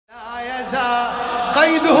يزال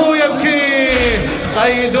قيده يبكي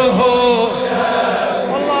قيده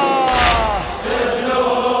والله سجنه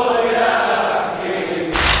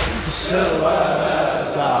يبكي سر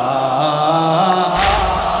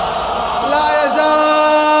لا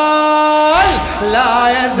يزال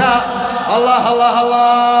لا يزال الله الله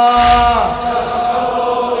الله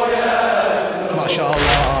ما شاء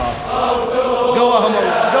الله قواهم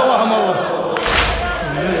الله قواهم الله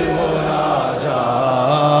بالمناجاة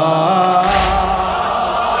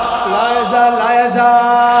لا يزال لا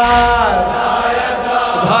يزال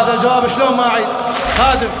بهذا الجواب شلون ما أعيد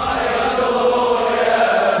خادم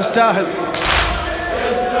تستاهل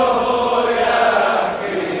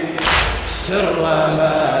سر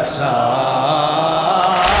مساء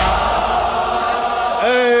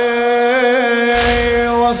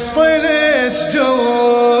وسط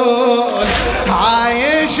السجون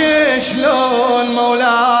عايش شلون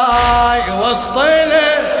مولاي وسط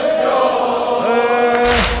السجون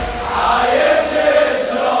عايش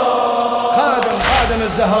شلون خادم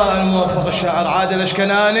الزهراء الموفق الشاعر عادل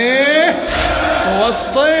الاشكناني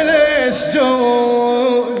وسط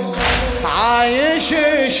السجون عايش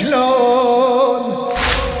شلون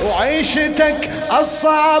وعيشتك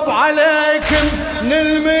الصعب عليك من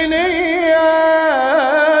المنية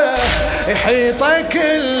يحيطك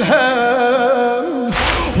الهم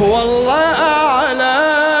والله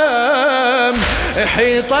أعلم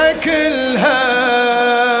يحيطك الهم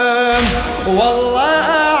والله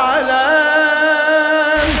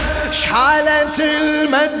أعلم شحالة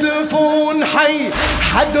المدفون حي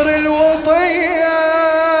حدر الوطية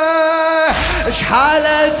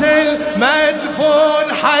شحالة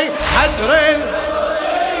المدفون حي حدر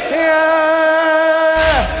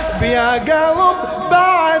يا قلب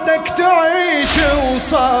بعدك تعيش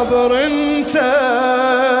وصابر انت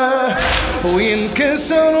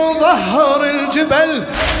وينكسر ظهر الجبل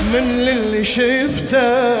من اللي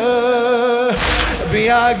شفته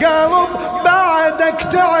يا قلب بعدك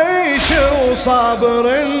تعيش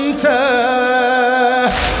وصابر انت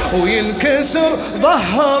وينكسر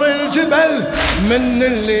ظهر الجبل من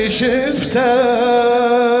اللي شفته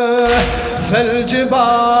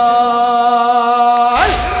فالجبال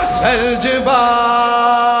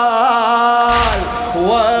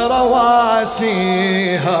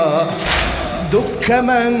ورواسيها دك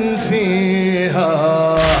من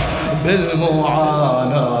فيها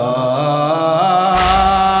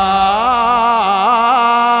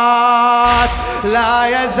بالمعاناة لا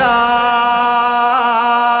يزال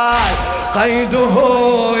قيده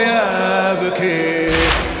يبكي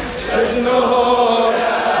سجنه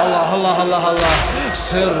الله الله الله الله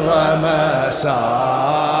سر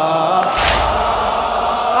مساء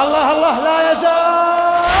الله الله لا يزال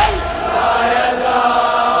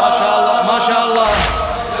ما شاء الله ما شاء الله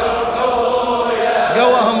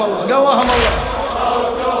قواهم الله قواهم الله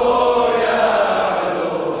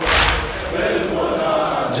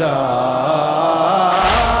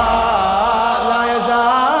لا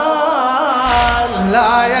يزال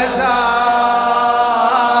لا يزال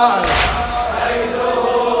قيده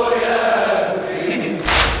يبكي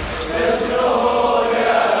سجنه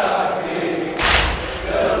يبكي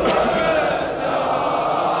سر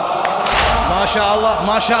ما شاء الله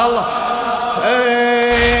ما شاء الله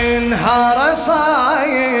نهار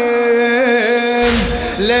صايم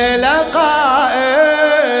ليلة قائم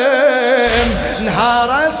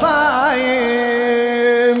نهار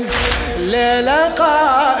صايم ليلة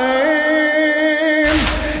قائم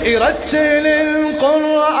يرتل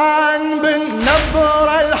القرآن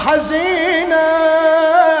بالنبرة الحزينة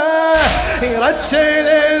يرتل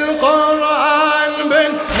القرآن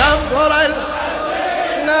بالنبرة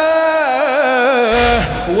الحزينة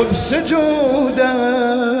وبسجوده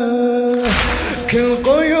كل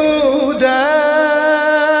قيوده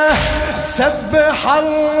تسبح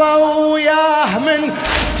الله وياه من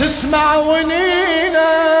تسمع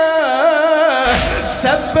ونينه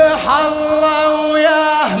تسبح الله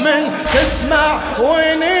وياه من تسمع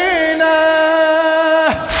ونينه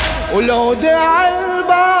ولو دعا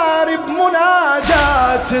الباري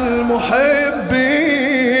بمناجاة المحبين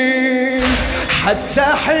حتى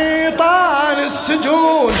حيطان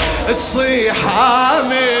السجون تصيح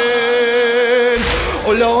آمين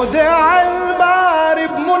ولو دعا الباري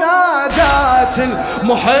بمناجاة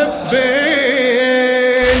المحبين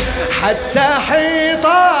حتى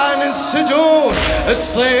حيطان السجون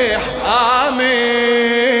تصيح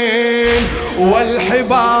آمين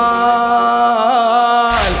والحبال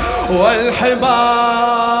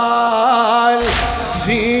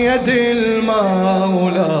في يد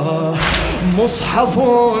المولى مصحف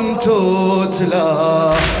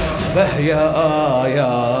تتلى فهي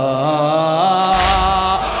آيات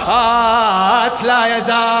لا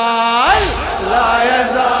يزال لا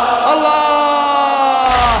يزال الله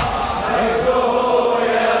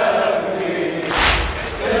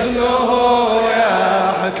سجنه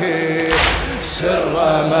يحكي سر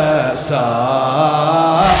مأساة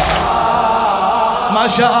ما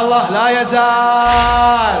شاء الله لا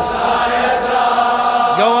يزال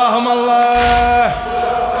قواهم الله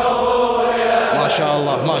ما شاء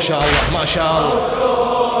الله ما شاء الله ما شاء الله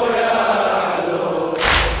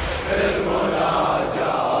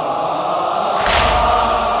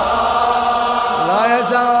لا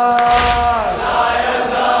يزال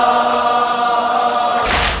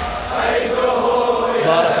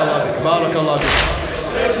بارك الله بك بارك الله بك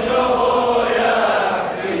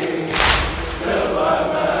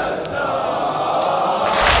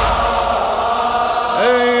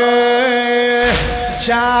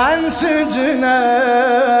كان سجنه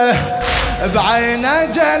بعينه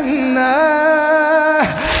جنة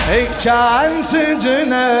كان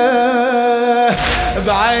سجنه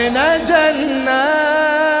بعينه جنة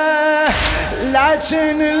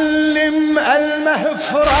لكن اللي مألمه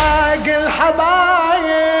فراق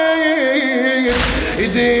الحبايب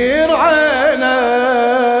يدير عينه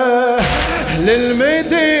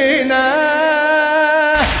للمدينة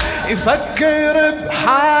يفكر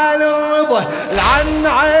بحال الرضا لعن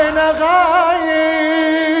عينه غايب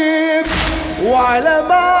وعلى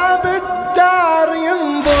باب الدار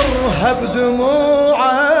ينظرها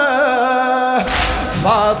بدموعه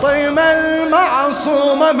فاطمة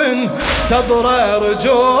المعصومة منتظرة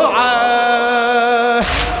رجوعه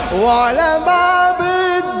وعلى باب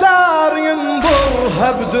الدار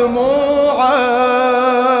ينظرها بدموعه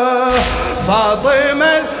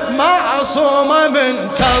فاطمة المعصومة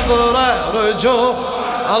منتظرة رجوع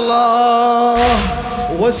الله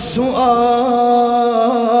والسؤال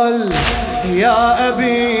يا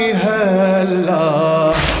أبي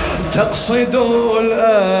هلا تقصد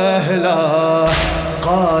الأهل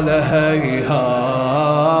قال هيهات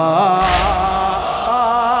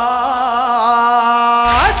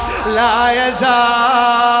لا يزال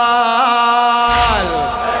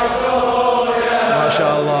ما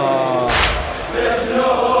شاء الله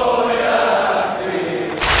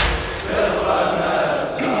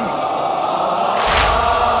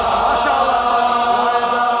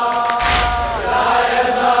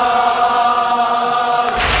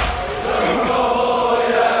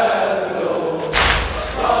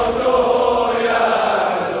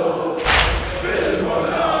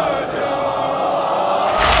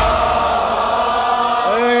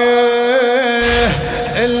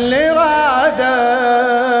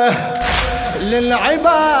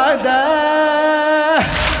للعبادة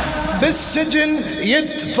بالسجن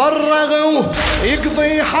يتفرغ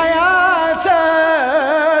ويقضي حياته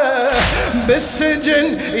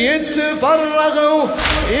بالسجن يتفرغ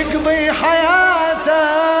ويقضي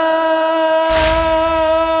حياته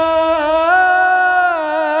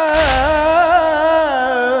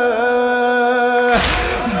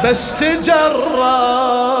بس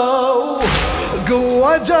تجروا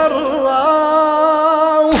قوة جروا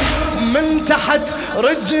من تحت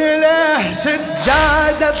رجله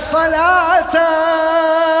سجادة صلاته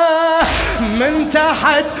من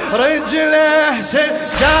تحت رجله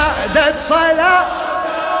سجادة صلاته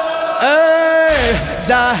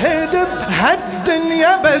زاهد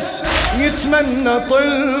بهالدنيا بس يتمنى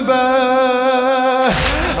طلبه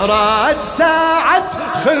راد ساعة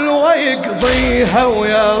خلوة يقضيها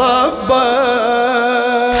ويا ربه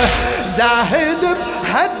زاهد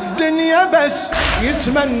بهالدنيا بس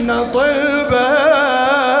يتمنى طلبه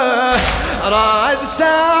راد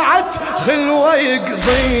ساعة خلوة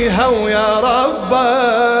يقضيها ويا ربه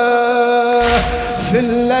في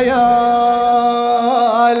الليال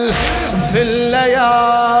في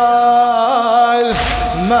الليال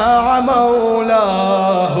مع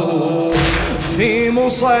مولاه في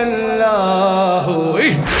مصلاه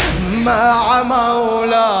مع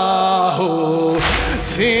مولاه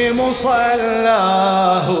في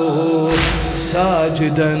مصلاه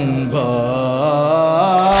ساجدا بات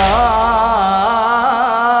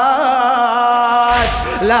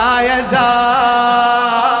لا يزال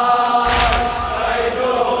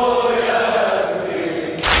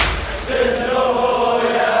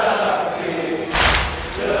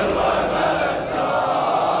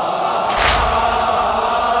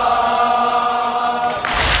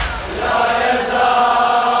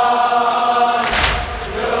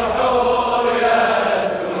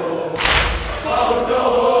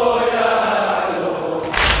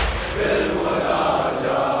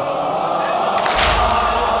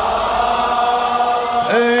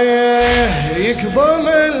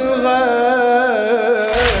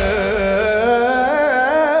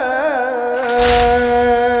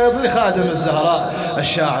خادم الزهراء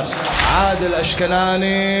الشاعر عادل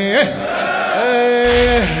أشكناني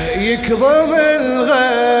يكظم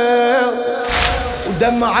الغيظ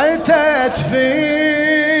ودمعته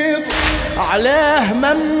تفيض عليه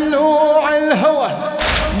ممنوع الهوى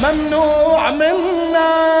ممنوع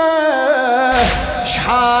منا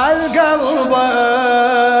شحال قلبه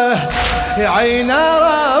يعين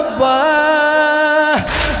ربه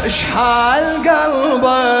شحال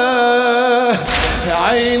قلبه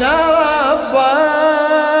يعين ربه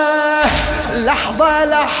لحظة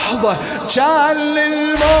لحظة كان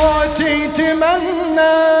للموت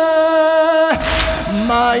يتمنى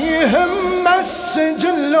ما يهم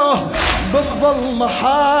السجن له بالظلم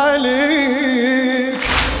حالك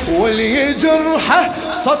واللي يجرحه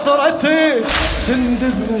سطرته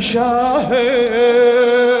سند بمشاهك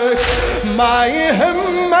ما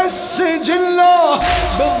يهم السجن له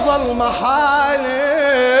بالظلم حالك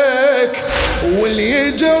واللي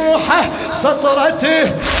يجرحه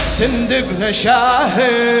سطرته سند بنشاهك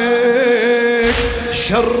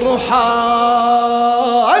شر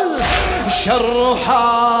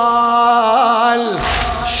حال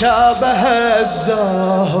شابه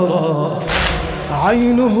الزهرة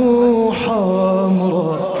عينه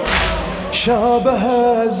حمراء شابه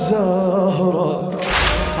الزهرة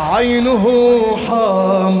عينه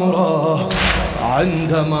حمراء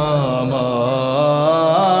عندما مات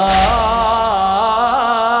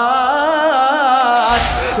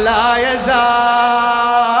لا يزال